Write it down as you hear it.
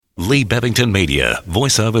Lee Bevington Media,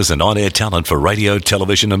 voiceovers and on-air talent for radio,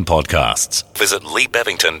 television and podcasts. Visit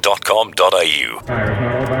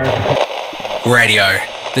leebevington.com.au. Radio.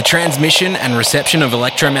 The transmission and reception of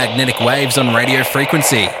electromagnetic waves on radio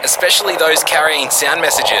frequency, especially those carrying sound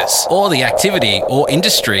messages, or the activity or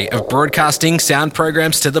industry of broadcasting sound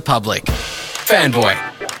programs to the public. Fanboy.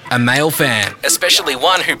 A male fan, especially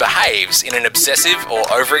one who behaves in an obsessive or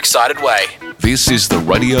overexcited way. This is the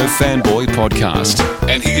Radio Fanboy Podcast,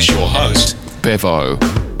 and here's your host, Bevo.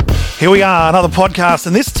 Here we are, another podcast,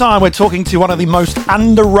 and this time we're talking to one of the most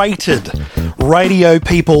underrated radio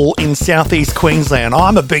people in southeast Queensland.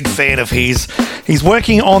 I'm a big fan of his. He's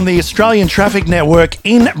working on the Australian Traffic Network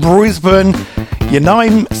in Brisbane. You know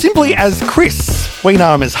him simply as Chris. We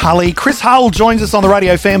know him as Hully. Chris Hull joins us on the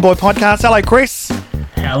Radio Fanboy Podcast. Hello, Chris.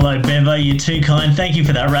 Hello, Bevo. You're too kind. Thank you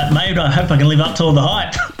for that rap, mate. I hope I can live up to all the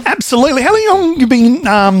hype. Absolutely. How long have you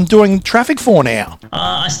been doing traffic for now?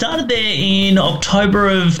 I started there in October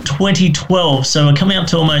of 2012, so we're coming up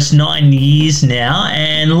to almost 9 years now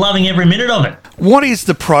and loving every minute of it. What is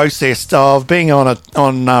the process of being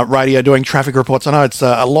on radio doing traffic reports? I know it's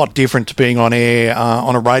a lot different to being on air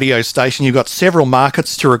on a radio station. You've got several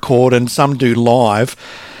markets to record and some do live.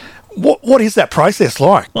 What is that process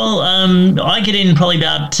like? Well, I get in probably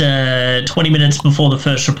about 20 minutes before the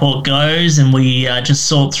first report goes, and we just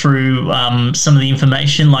sort through some of the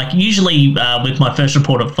information. Like usually with my first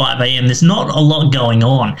report at 5 a.m, there's not a lot going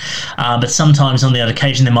on, but sometimes on the odd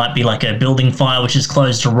occasion there might be like a building fire which has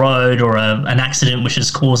closed a road, or an accident which is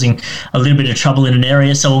causing a little bit of trouble in an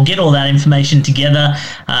area. So we'll get all that information together,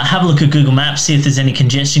 have a look at Google Maps, see if there's any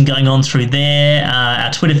congestion going on through there, our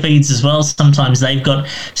Twitter feeds as well. Sometimes they've got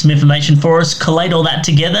some information for us, collate all that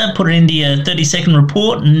together, put it into your 30-second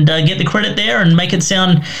report and get the credit there and make it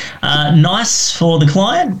sound nice for the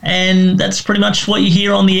client. And that's pretty much what you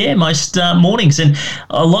hear on the air most mornings. And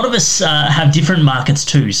a lot of us have different markets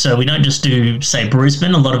too. So we don't just do, say,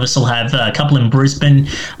 Brisbane. A lot of us will have a couple in Brisbane,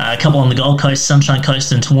 a couple on the Gold Coast, Sunshine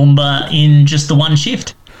Coast and Toowoomba in just the one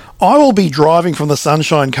shift. I will be driving from the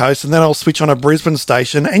Sunshine Coast and then I'll switch on a Brisbane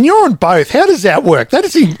station, and you're on both. How does that work? That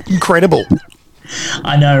is incredible.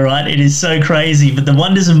 I know, right? It is so crazy, but the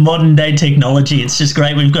wonders of modern day technology, it's just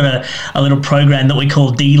great. We've got a little program that we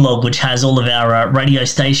call D-Log, which has all of our radio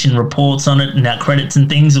station reports on it and our credits and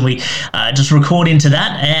things, and we just record into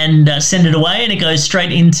that and send it away, and it goes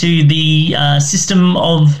straight into the system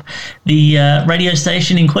of the radio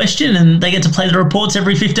station in question, and they get to play the reports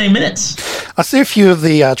every 15 minutes. I see a few of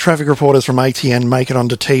the traffic reporters from ATN make it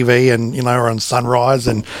onto TV and, you know, are on Sunrise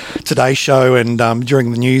and Today Show and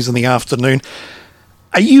during the news in the afternoon.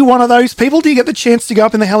 Are you one of those people? Do you get the chance to go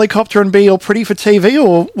up in the helicopter and be all pretty for TV,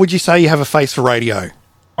 or would you say you have a face for radio?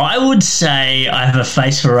 I would say I have a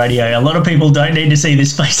face for radio. A lot of people don't need to see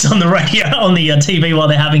this face on the radio, on the TV while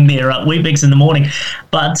they're having their Weet-Bix in the morning.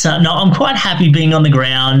 But no, I'm quite happy being on the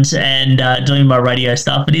ground and doing my radio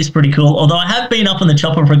stuff. It is pretty cool. Although I have been up on the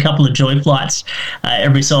chopper for a couple of joy flights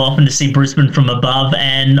every so often to see Brisbane from above.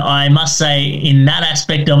 And I must say, in that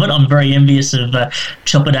aspect of it, I'm very envious of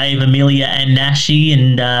Chopper Dave, Amelia and Nashi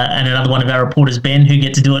and another one of our reporters, Ben, who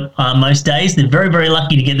get to do it most days. They're very, very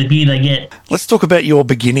lucky to get the view they get. Let's talk about your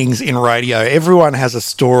beginnings in radio. Everyone has a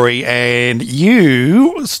story, and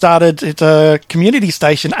you started at a community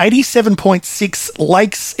station, 87.6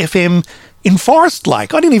 Lakes FM in Forest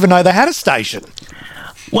Lake. I didn't even know they had a station.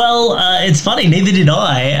 Well, it's funny, neither did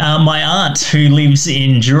I. My aunt, who lives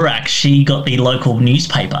in Durack, she got the local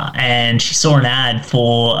newspaper and she saw an ad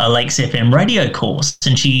for a Lakes FM radio course,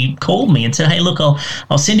 and she called me and said, hey, look,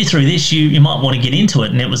 I'll send you through this. You might want to get into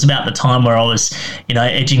it. And it was about the time where I was,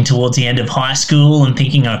 edging towards the end of high school and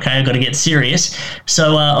thinking, okay, I've got to get serious.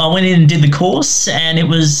 So I went in and did the course, and it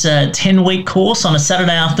was a 10-week course on a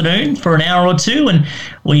Saturday afternoon for an hour or two, and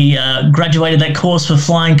we graduated that course with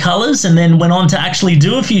flying colours, and then went on to actually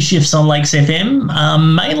do a few shifts on Lakes FM,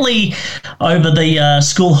 mainly over the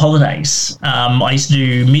school holidays. I used to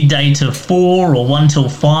do midday to 4 or 1 till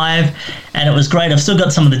 5, and it was great. I've still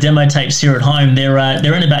got some of the demo tapes here at home. They're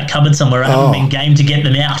in a back cupboard somewhere. I haven't been game to get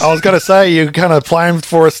them out. I was going to say, you kind of playing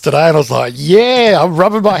for us today, and I was like, yeah, I'm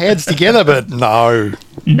rubbing my hands together, but no.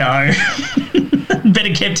 No.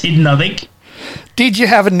 Better kept hidden, I think. Did you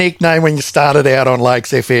have a nickname when you started out on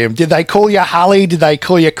Lakes FM? Did they call you Hully? Did they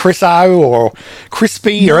call you Chris O or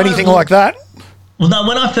Crispy or anything like that? Well, no,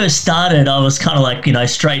 when I first started, I was kind of like,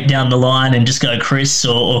 straight down the line and just go Chris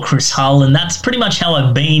or Chris Hull, and that's pretty much how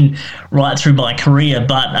I've been right through my career.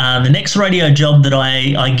 But the next radio job that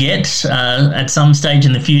I get at some stage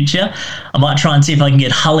in the future, I might try and see if I can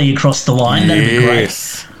get Hully across the line. That'd be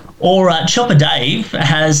great. Or Chopper Dave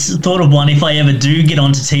has thought of one if I ever do get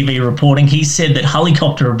onto TV reporting. He said that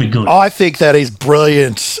helicopter would be good. I think that is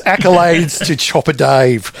brilliant. Accolades to Chopper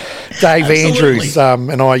Dave. Dave Andrews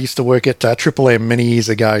and I used to work at Triple M many years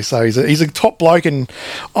ago, so he's a top bloke, and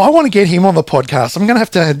I want to get him on the podcast. I'm going to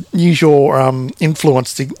have to use your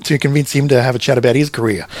influence to convince him to have a chat about his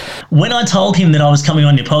career. When I told him that I was coming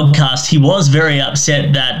on your podcast, he was very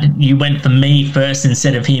upset that you went for me first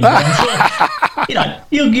instead of him. But I'm sure,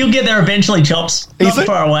 you'll get there eventually, Chops. Not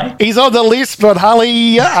far away. He's on the list, but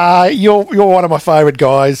Hully, you're one of my favourite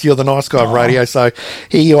guys. You're the nice guy of radio, so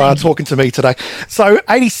here you are talking to me today. So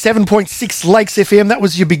 87.6 Lakes FM, that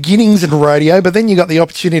was your beginnings in radio, but then you got the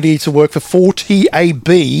opportunity to work for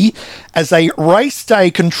 4TAB as a race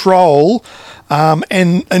day control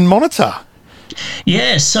and monitor.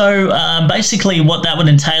 Yeah, so basically what that would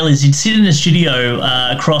entail is you'd sit in a studio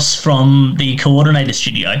across from the coordinator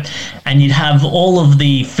studio, and you'd have all of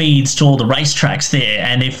the feeds to all the racetracks there.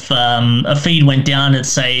 And if a feed went down, let's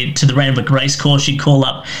say to the Randwick Racecourse, you'd call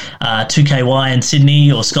up 2KY in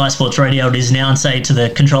Sydney or Sky Sports Radio, it is now, and say to the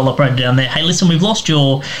control operator down there, hey, listen, we've lost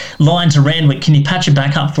your line to Randwick. Can you patch it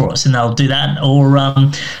back up for us? And they'll do that. Or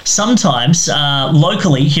sometimes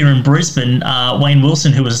locally here in Brisbane, Wayne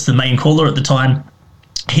Wilson, who was the main caller at the time,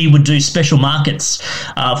 he would do special markets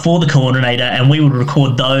for the coordinator, and we would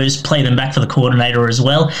record those, play them back for the coordinator as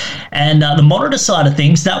well. And the monitor side of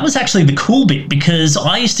things, that was actually the cool bit, because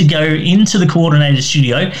I used to go into the coordinator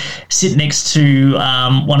studio, sit next to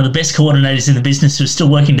one of the best coordinators in the business who's still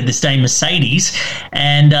working to this day, Mercedes,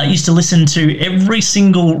 and used to listen to every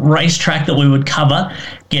single racetrack that we would cover,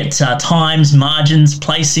 get times, margins,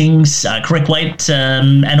 placings, correct weight,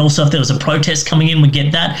 and also if there was a protest coming in, we'd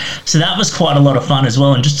get that. So that was quite a lot of fun as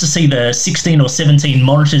well. And just to see the 16 or 17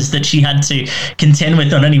 monitors that she had to contend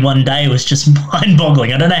with on any one day was just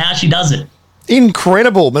mind-boggling. I don't know how she does it.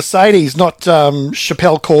 Incredible. Mercedes, not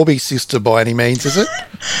Chappelle Corby's sister by any means, is it?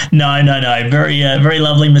 No. Very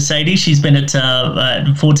lovely Mercedes. She's been at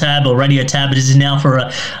 4TAB or Radio Tab. It is now for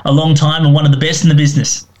a long time, and one of the best in the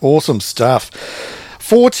business. Awesome stuff.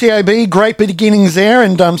 4TAB, great beginnings there,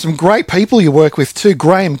 and some great people you work with too.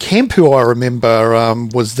 Graham Kemp, who I remember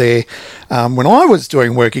was there when I was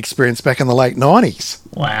doing work experience back in the late 90s.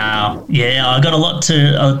 Wow. Yeah, I got a lot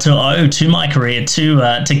to owe to my career to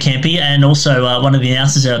Kempy, and also one of the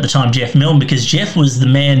announcers at the time, Jeff Milne, because Jeff was the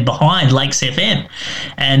man behind Lakes FM.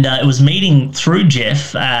 And it was meeting through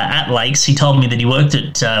Jeff at Lakes. He told me that he worked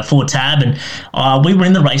at 4TAB, and we were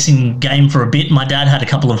in the racing game for a bit. My dad had a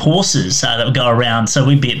couple of horses that would go around, so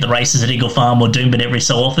we'd be at the races at Eagle Farm or Doomben every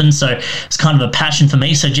so often. So it's kind of a passion for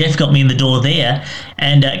me. So Jeff got me in the door there.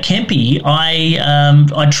 And Kempy,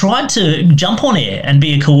 I tried to jump on air and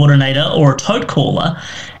be a coordinator or a tote caller,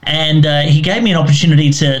 and he gave me an opportunity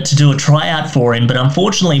to do a tryout for him, but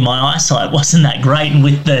unfortunately my eyesight wasn't that great, and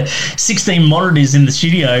with the 16 monitors in the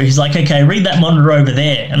studio, he's like, okay, read that monitor over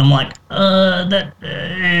there, and I'm like,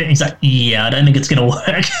 he's like, yeah, I don't think it's going to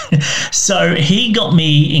work. So he got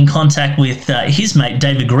me in contact with his mate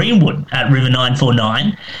David Greenwood at River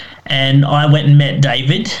 949, and I went and met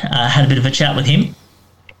David, had a bit of a chat with him.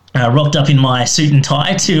 Rocked up in my suit and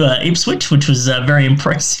tie to Ipswich, which was very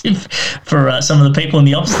impressive for some of the people in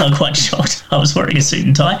the office. They were quite shocked I was wearing a suit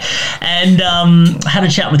and tie. And had a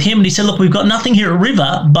chat with him, and he said, look, we've got nothing here at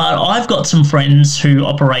River, but I've got some friends who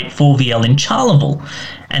operate 4VL in Charleville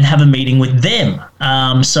and have a meeting with them.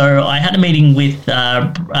 So I had a meeting with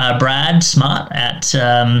Brad Smart at,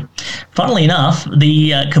 funnily enough,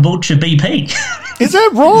 the Caboolture BP. Is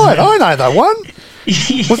that right? I know that one.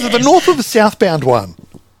 Yes. Was it the north or the southbound one?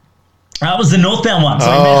 It was the northbound one,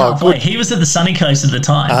 so we met halfway. He was at the sunny coast at the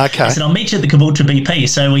time. Okay. I said, I'll meet you at the Caboolture BP.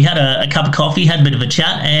 So we had a cup of coffee, had a bit of a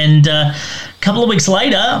chat, and a couple of weeks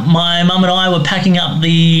later, my mum and I were packing up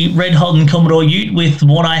the Red Holden Commodore Ute with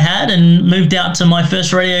what I had and moved out to my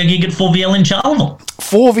first radio gig at 4VL in Charleville.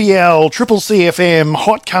 4VL, Triple CFM,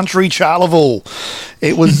 hot country Charleville.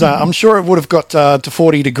 It was, I'm sure it would have got to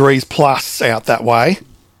 40 degrees plus out that way.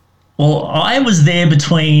 Well, I was there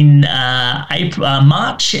between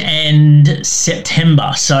March and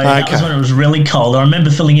September, so that was when it was really cold. I remember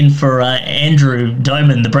filling in for Andrew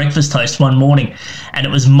Doman, the breakfast host, one morning, and it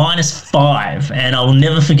was -5, and I will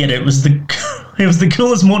never forget it. It was the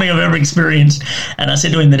coolest morning I've ever experienced. And I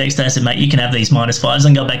said to him the next day, I said, mate, you can have these -5s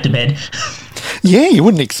and go back to bed. Yeah, you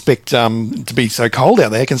wouldn't expect to be so cold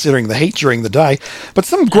out there considering the heat during the day. But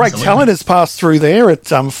some great talent has passed through there at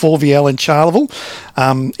 4VL in Charleville.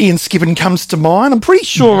 Ian Skippen comes to mind. I'm pretty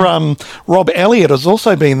sure Rob Elliott has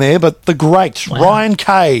also been there, but the great Ryan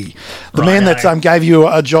Kay, the man that gave you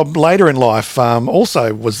a job later in life,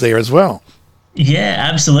 also was there as well. Yeah,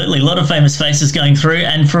 absolutely. A lot of famous faces going through.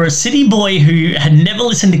 And for a city boy who had never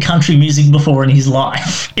listened to country music before in his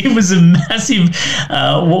life, it was a massive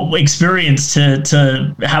experience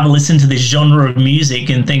to have a listen to this genre of music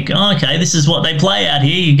and think, oh, okay, this is what they play out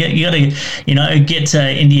here. You got to get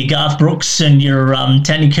into your Garth Brooks and your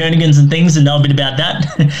Tanya Kernigans and things and know a bit about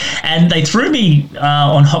that. And they threw me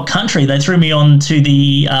on Hot Country. They threw me on to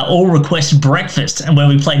the All Request Breakfast, and where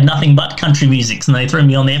we played nothing but country music. And they threw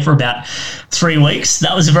me on there for about 3 weeks.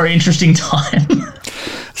 That was a very interesting time.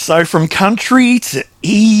 So from country to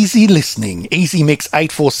easy listening, Easy Mix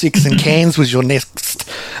 846 and Cairns was your next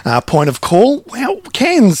point of call. Well,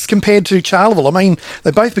 Cairns compared to Charleville, I mean,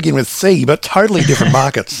 they both begin with C, but totally different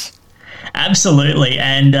markets. Absolutely,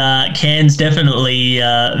 and Cairns definitely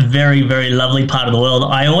very, very lovely part of the world.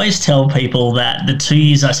 I always tell people that the 2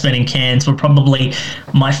 years I spent in Cairns were probably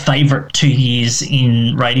my favourite 2 years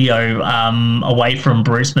in radio away from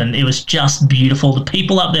Brisbane. It was just beautiful. The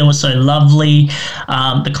people up there were so lovely.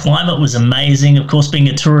 The climate was amazing. Of course, being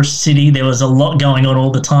a tourist city, there was a lot going on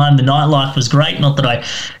all the time. The nightlife was great. Not that I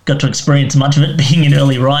got to experience much of it being an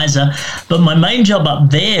early riser, but my main job up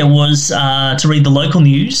there was to read the local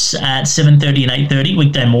news at 7:30 and 8:30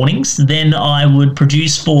 weekday mornings. Then I would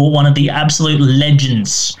produce for one of the absolute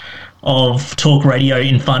legends of talk radio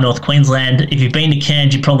in far north Queensland. If you've been to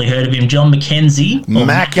Cairns, you've probably heard of him, John McKenzie.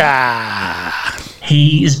 Macca.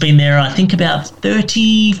 He has been there, I think, about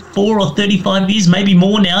 34 or 35 years, maybe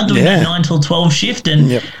more now, doing that 9 till 12 shift.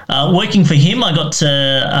 And working for him, I got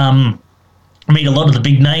to meet a lot of the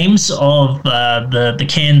big names of the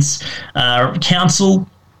Cairns Council,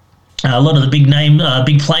 a lot of the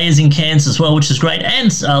big players in Cairns as well, which is great,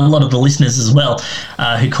 and a lot of the listeners as well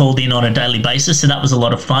who called in on a daily basis. So that was a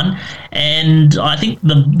lot of fun. And I think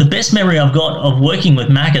the best memory I've got of working with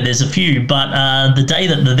Macca, there's a few, but the day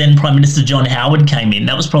that the then Prime Minister John Howard came in,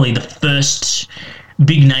 that was probably the first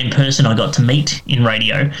big name person I got to meet in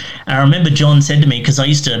radio. I remember John said to me, because I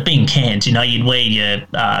used to be in Cairns, you'd wear your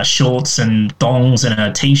shorts and thongs and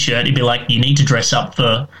a t-shirt. He'd be like, you need to dress up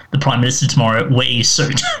for the Prime Minister tomorrow, wear your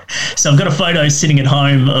suit. So I've got a photo sitting at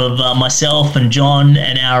home of myself and John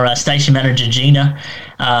and our station manager Gina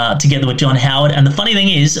together with John Howard. And the funny thing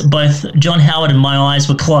is, both John Howard and my eyes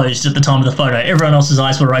were closed at the time of the photo. Everyone else's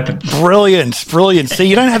eyes were open. Brilliant. See,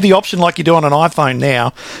 you don't have the option like you do on an iPhone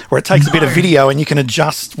now, where it takes a bit of video and you can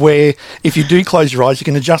adjust where, if you do close your eyes, you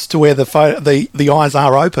can adjust to where the eyes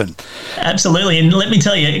are open. Absolutely. And let me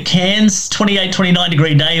tell you, Cairns, 28, 29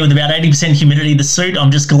 degree day with about 80% humidity. The suit,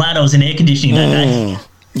 I'm just glad I was in air conditioning that day.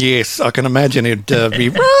 Yes, I can imagine it'd be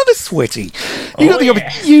rather sweaty.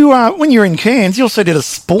 When you're in Cairns, you also did a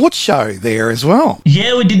sports show there as well.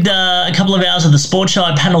 Yeah, we did a couple of hours of the sports show.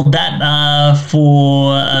 I panelled that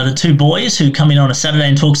for the two boys who come in on a Saturday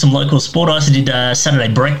and talk some local sport. I also did a Saturday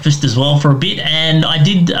breakfast as well for a bit, and I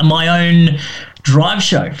did my own drive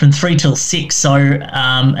show from 3 till 6. So,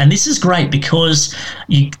 and this is great because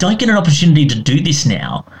you don't get an opportunity to do this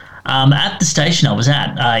now. At the station I was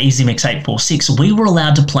at, Easy Mix 846, we were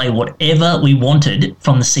allowed to play whatever we wanted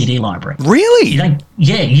from the CD library. Really?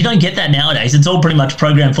 You don't get that nowadays. It's all pretty much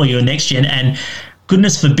programmed for you in Next Gen, and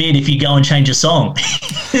goodness forbid if you go and change a song.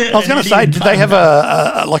 I was going to say, did they have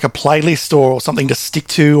a playlist or something to stick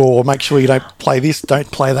to, or make sure you don't play this, don't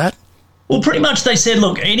play that? Well, pretty much they said,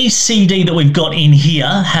 look, any CD that we've got in here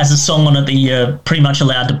has a song on it that you're pretty much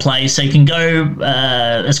allowed to play. So you can go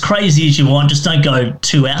as crazy as you want, just don't go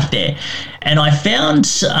too out there. And I found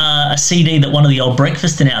a CD that one of the old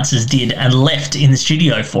breakfast announcers did and left in the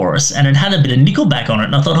studio for us, and it had a bit of Nickelback on it.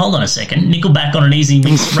 And I thought, hold on a second, Nickelback on an Easy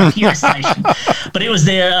Mix radio station. But it was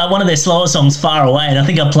one of their slower songs, Far Away, and I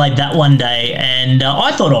think I played that one day, and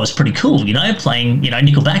I thought I was pretty cool, playing,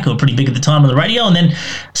 Nickelback, who were pretty big at the time on the radio. And then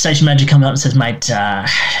station manager comes up and says, mate,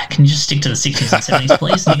 can you just stick to the 60s and 70s,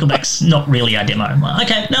 please? Nickelback's not really our demo. I'm like,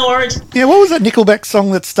 okay, no worries. Yeah, what was that Nickelback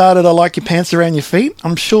song that started, I Like Your Pants Around Your Feet?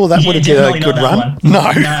 I'm sure that would have been a good run. One. No.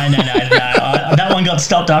 That one got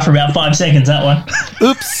stopped after about 5 seconds, that one.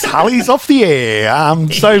 Oops, Holly's off the air.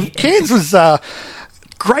 So Cairns was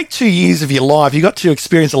great 2 years of your life. You got to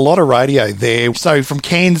experience a lot of radio there. So from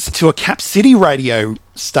Cairns to a Cap City radio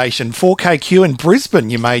station, 4KQ in Brisbane,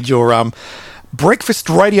 you made your breakfast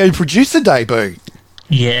radio producer debut.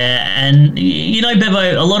 Yeah, and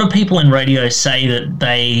Bevo, a lot of people in radio say that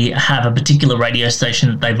they have a particular radio station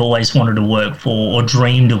that they've always wanted to work for or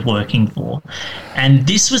dreamed of working for. And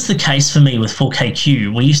this was the case for me with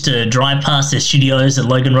 4KQ. We used to drive past their studios at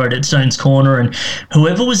Logan Road at Stones Corner, and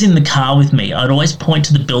whoever was in the car with me, I'd always point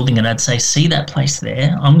to the building and I'd say, see that place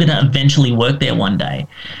there? I'm going to eventually work there one day.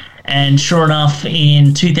 And sure enough,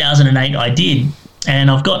 in 2008, I did.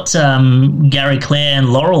 And I've got Gary, Claire and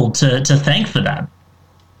Laurel to thank for that.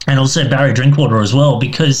 And also Barry Drinkwater as well,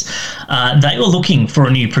 because they were looking for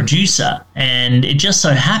a new producer. And it just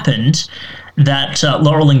so happened that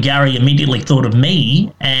Laurel and Gary immediately thought of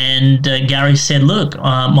me, and Gary said, look,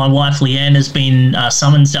 my wife Leanne has been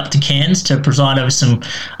summoned up to Cairns to preside over some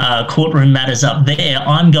courtroom matters up there.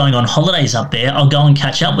 I'm going on holidays up there. I'll go and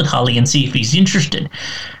catch up with Hully and see if he's interested.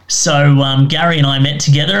 So Gary and I met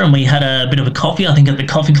together and we had a bit of a coffee, I think at the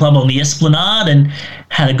coffee club on the Esplanade, and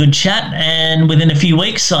had a good chat. And within a few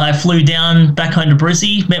weeks, I flew down back home to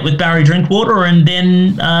Brizzy, met with Barry Drinkwater, and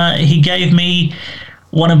then he gave me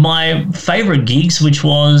one of my favourite gigs, which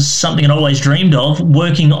was something I'd always dreamed of,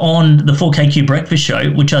 working on the 4KQ Breakfast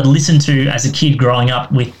Show, which I'd listened to as a kid growing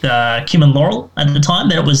up with Kim and Laurel at the time.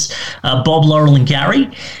 Then it was Bob, Laurel and Gary.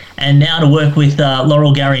 And now to work with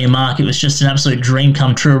Laurel, Gary and Mark, it was just an absolute dream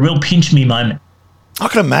come true, a real pinch me moment. I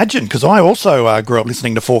can imagine, because I also grew up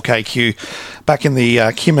listening to 4KQ back in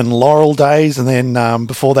the Kim and Laurel days, and then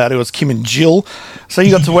before that it was Kim and Jill. So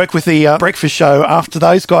you got to work with the Breakfast Show after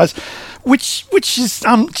those guys, which is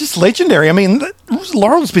just legendary. I mean,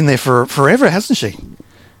 Laurel's been there for forever, hasn't she?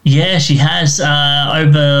 Yeah, she has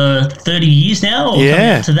over 30 years now, or coming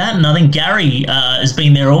up to that. And I think Gary has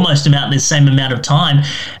been there almost about the same amount of time.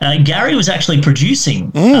 Gary was actually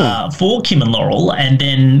producing for Kim and Laurel, and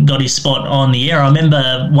then got his spot on the air. I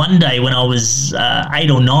remember one day when I was 8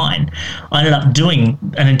 or 9, I ended up doing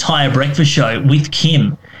an entire breakfast show with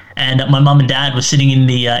Kim. And my mum and dad were sitting in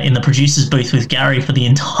the producer's booth with Gary for the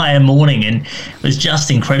entire morning, and it was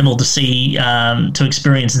just incredible to see, to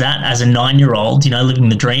experience that as a 9-year-old, living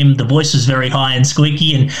the dream. The voice was very high and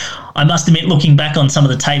squeaky, and I must admit, looking back on some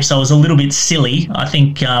of the tapes, I was a little bit silly. I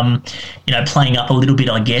think, playing up a little bit,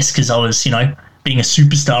 I guess, because I was, being a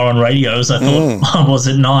superstar on radio, as I thought I was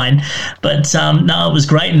at 9. But no, it was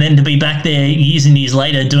great. And then to be back there years and years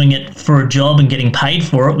later doing it for a job and getting paid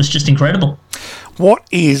for it was just incredible. What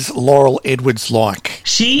is Laurel Edwards like?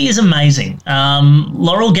 She is amazing.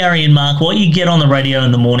 Laurel, Gary and Mark, what you get on the radio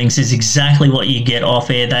in the mornings is exactly what you get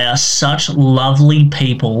off air. They are such lovely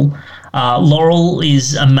people. Laurel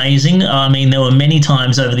is amazing. I mean, there were many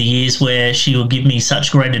times over the years where she would give me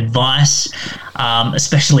such great advice,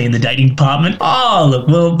 especially in the dating department. Oh, look,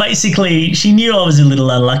 well, basically, she knew I was a little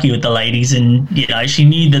unlucky with the ladies, and, she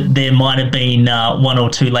knew that there might have been 1 or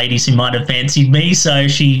 2 ladies who might have fancied me, so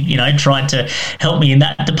she, tried to help me in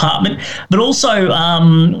that department. But also,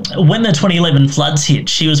 when the 2011 floods hit,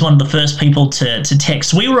 she was one of the first people to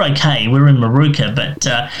text. We were okay. We were in Maruka, but...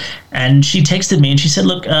 and she texted me and she said,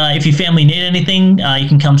 look, if your family need anything, you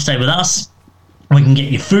can come stay with us. We can get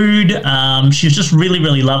you food. She was just really,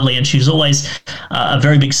 really lovely, and she was always a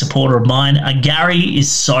very big supporter of mine. Gary is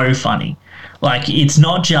so funny. Like, it's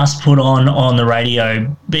not just put on the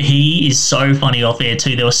radio, but he is so funny off air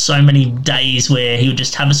too. There were so many days where he would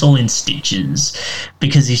just have us all in stitches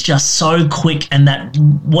because he's just so quick, and that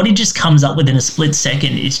what he just comes up with in a split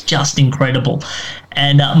second is just incredible.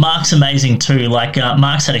 And Mark's amazing too. Like,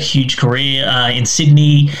 Mark's had a huge career in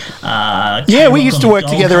Sydney. We used to work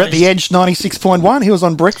together at The Edge 96.1. He was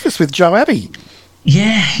on Breakfast with Joe Abbey.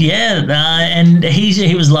 Yeah, and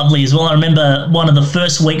he was lovely as well. I remember one of the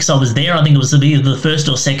first weeks I was there, I think it was either the first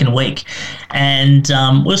or second week, and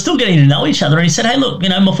we were still getting to know each other, and he said, hey, look, my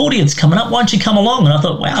 40th's coming up, why don't you come along? And I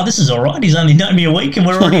thought, wow, this is all right. He's only known me a week, and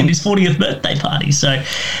we're already at his 40th birthday party, so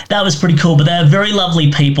that was pretty cool. But they're very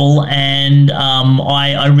lovely people, and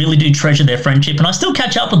I really do treasure their friendship, and I still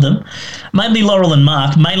catch up with them, mainly Laurel and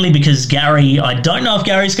Mark, mainly because Gary, I don't know if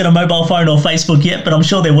Gary's got a mobile phone or Facebook yet, but I'm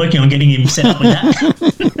sure they're working on getting him set up with that.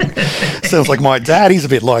 Sounds like my dad. He's a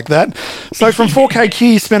bit like that. So from 4KQ,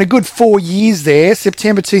 you spent a good 4 years there,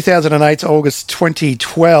 September 2008 to August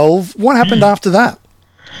 2012. What happened after that?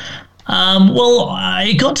 Well,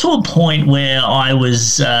 I got to a point where I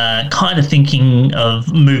was kind of thinking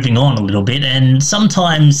of moving on a little bit, and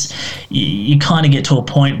sometimes you kind of get to a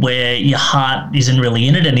point where your heart isn't really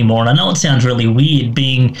in it anymore. And I know it sounds really weird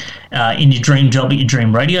being in your dream job at your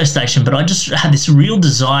dream radio station, but I just had this real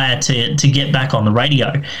desire to get back on the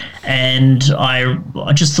radio, and I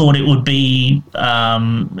just thought it would be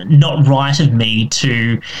not right of me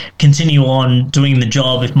to continue on doing the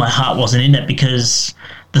job if my heart wasn't in it, because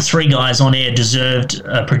the 3 guys on air deserved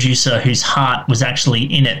a producer whose heart was actually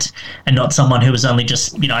in it, and not someone who was only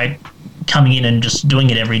just, coming in and just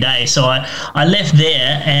doing it every day. So I left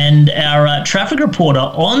there, and our traffic reporter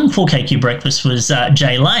on 4KQ Breakfast was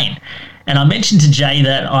Jay Lane. And I mentioned to Jay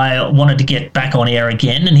that I wanted to get back on air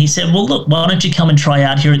again, and he said, well, look, why don't you come and try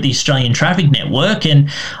out here at the Australian Traffic Network? And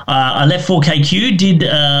I left 4KQ, did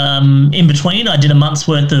in between, I did a month's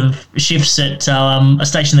worth of shifts at a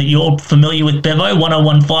station that you're familiar with, Bevo,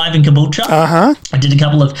 1015 in Caboolture. Uh-huh. I did a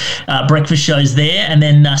couple of breakfast shows there, and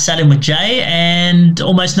then sat in with Jay, and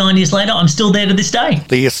almost 9 years later, I'm still there to this day.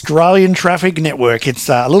 The Australian Traffic Network. It's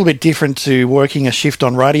a little bit different to working a shift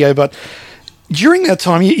on radio, but during that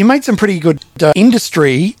time, you made some pretty good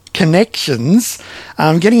industry connections,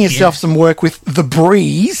 getting yourself some work with The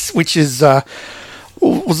Breeze, which is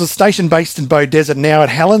was a station based in Beaudesert, now at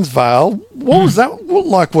Helensvale. What was that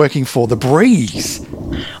like working for The Breeze?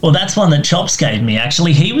 Well, that's one that Chops gave me,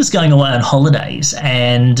 actually. He was going away on holidays,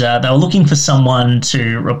 and they were looking for someone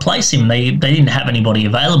to replace him. They didn't have anybody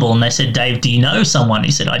available, and they said, Dave, do you know someone?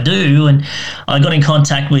 He said, I do. And I got in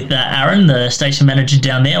contact with Aaron, the station manager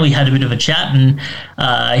down there. We had a bit of a chat, and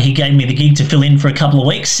he gave me the gig to fill in for a couple of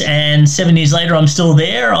weeks. And 7 years later, I'm still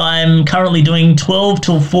there. I'm currently doing 12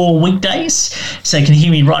 till 4 weekdays, so you can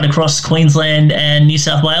hear me right across Queensland and New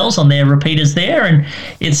South Wales on their repeaters there. And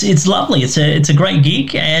it's lovely. It's a great gig.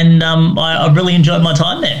 And I really enjoyed my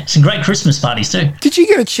time there. Some great Christmas parties too. Did you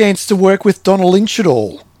get a chance to work with Donna Lynch at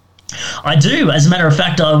all? I do. As a matter of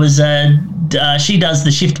fact, I was. She does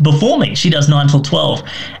the shift before me. She does 9 till 12,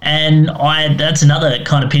 and that's another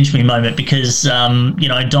kind of pinch me moment because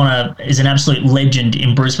Donna is an absolute legend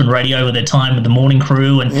in Brisbane radio with her time with the morning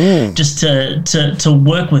crew, and just to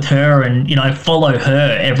work with her and follow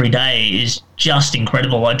her every day is just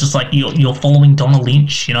incredible. I just like you're following Donna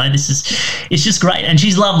Lynch. It's just great, and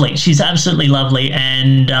she's lovely. She's absolutely lovely,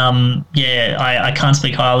 and I can't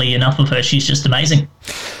speak highly enough of her. She's just amazing.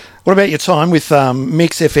 What about your time with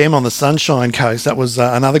Mix FM on the Sunshine Coast? That was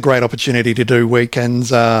another great opportunity to do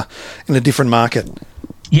weekends in a different market.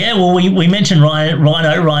 Yeah, well, we mentioned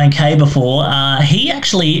Ryan Kay before. He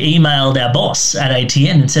actually emailed our boss at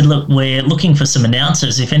ATN and said, look, we're looking for some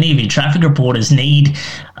announcers. If any of you traffic reporters need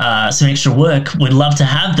some extra work, we'd love to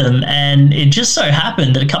have them. And it just so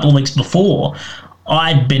happened that a couple of weeks before,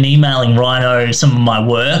 I'd been emailing Rhino some of my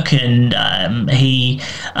work, and he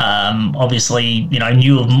obviously,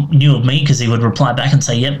 knew of me because he would reply back and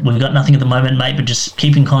say, "Yep, we've got nothing at the moment, mate, but just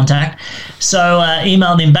keep in contact." So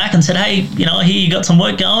emailed him back and said, "Hey, here you got some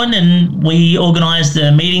work going," and we organised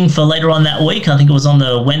a meeting for later on that week. I think it was on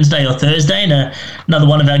the Wednesday or Thursday, and another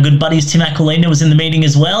one of our good buddies, Tim Aquilina, was in the meeting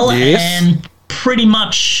as well. Yes. And pretty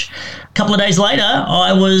much a couple of days later,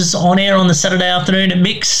 I was on air on the Saturday afternoon at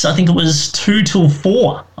Mix. I think it was 2 till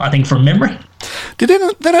 4, I think, from memory. Did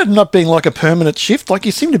that end up being like a permanent shift? Like,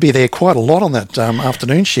 you seem to be there quite a lot on that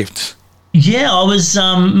afternoon shift. Yeah, I was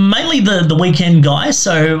mainly the weekend guy,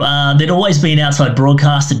 so there'd always be an outside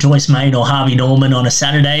broadcast at Joyce Main or Harvey Norman on a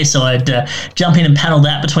Saturday, so I'd jump in and panel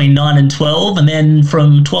that between 9 and 12, and then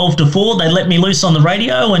from 12 to 4, they'd let me loose on the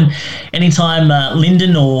radio, and anytime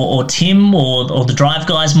Lyndon or Tim or the drive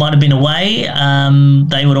guys might have been away,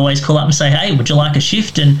 they would always call up and say, hey, would you like a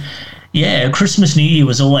shift? And yeah, Christmas, New Year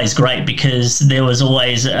was always great because there was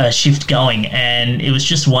always a shift going, and it was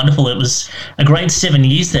just wonderful. It was a great 7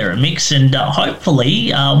 years there at Mix, and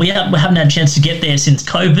hopefully we haven't had a chance to get there since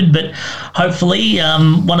COVID, but hopefully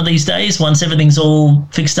one of these days, once everything's all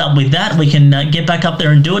fixed up with that, we can get back up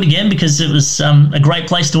there and do it again because it was a great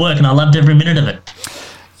place to work, and I loved every minute of it.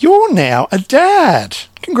 You're now a dad.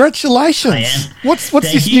 Congratulations. I am. What's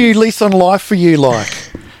this new lease on life for you like?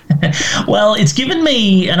 Well, it's given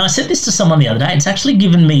me, and I said this to someone the other day, it's actually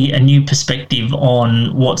given me a new perspective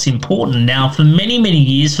on what's important. Now, for many, many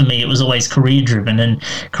years for me, it was always career-driven, and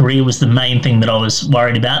career was the main thing that I was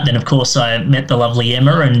worried about. Then, of course, I met the lovely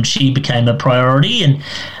Emma, and she became a priority.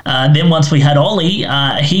 And then once we had Ollie,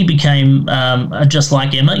 he became just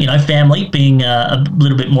like Emma, family being a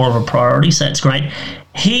little bit more of a priority, so it's great.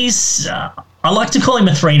 He's... I like to call him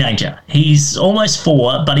a three-nager. He's almost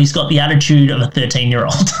 4, but he's got the attitude of a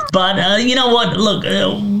 13-year-old. But you know what? Look,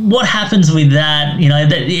 what happens with that?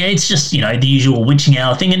 It's just the usual witching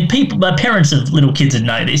hour thing. And parents of little kids would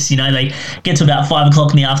know this. They get to about 5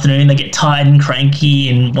 o'clock in the afternoon, they get tired and cranky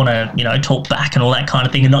and want to talk back and all that kind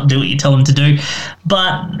of thing and not do what you tell them to do.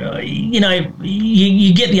 But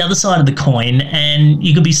you get the other side of the coin, and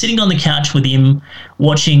you could be sitting on the couch with him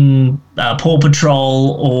watching Paw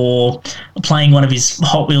Patrol or playing one of his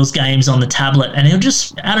Hot Wheels games on the tablet, and he'll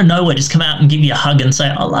just out of nowhere just come out and give you a hug and say,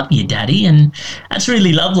 "I love you, Daddy," and that's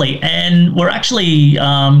really lovely. And we're actually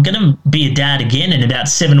going to be a dad again in about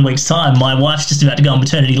 7 weeks' time. My wife's just about to go on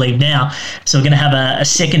maternity leave now, so we're going to have a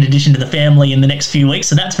second addition to the family in the next few weeks,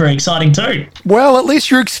 so that's very exciting too. Well, at least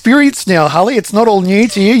you're experienced now, Hully. It's not all new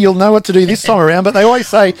to you. You'll know what to do this time around, but they always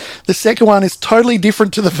say the second one is totally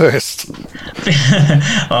different to the first.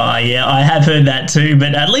 Oh, yeah, I have heard that too,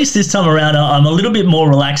 but at least this time around I'm a little bit more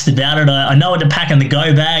relaxed about it. I know what to pack in the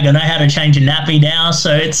go bag. I know how to change a nappy now,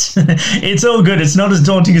 so it's all good. It's not as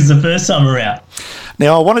daunting as the first time around.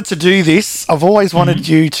 Now, I wanted to do this. I've always wanted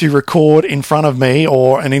you to record in front of me,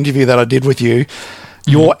 or an interview that I did with you,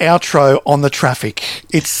 your outro on the traffic.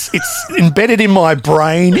 It's embedded in my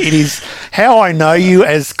brain. It is how I know you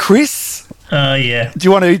as Chris. Oh, yeah. Do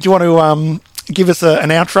you want to give us an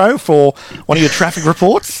outro for one of your traffic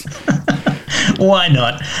reports? Why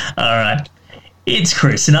not? All right. It's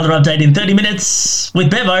Chris. Another update in 30 minutes with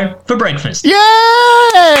Bevo for breakfast.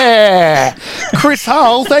 Yeah! Chris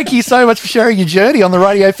Hull, thank you so much for sharing your journey on the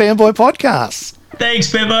Radio Fanboy Podcast.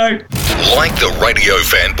 Thanks, Bevo. Like the Radio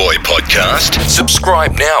Fanboy Podcast?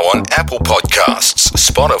 Subscribe now on Apple Podcasts,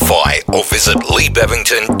 Spotify, or visit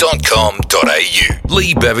leebevington.com.au.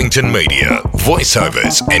 Lee Bevington Media,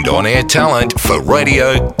 voiceovers and on-air talent for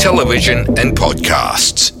radio, television and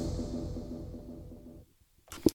podcasts.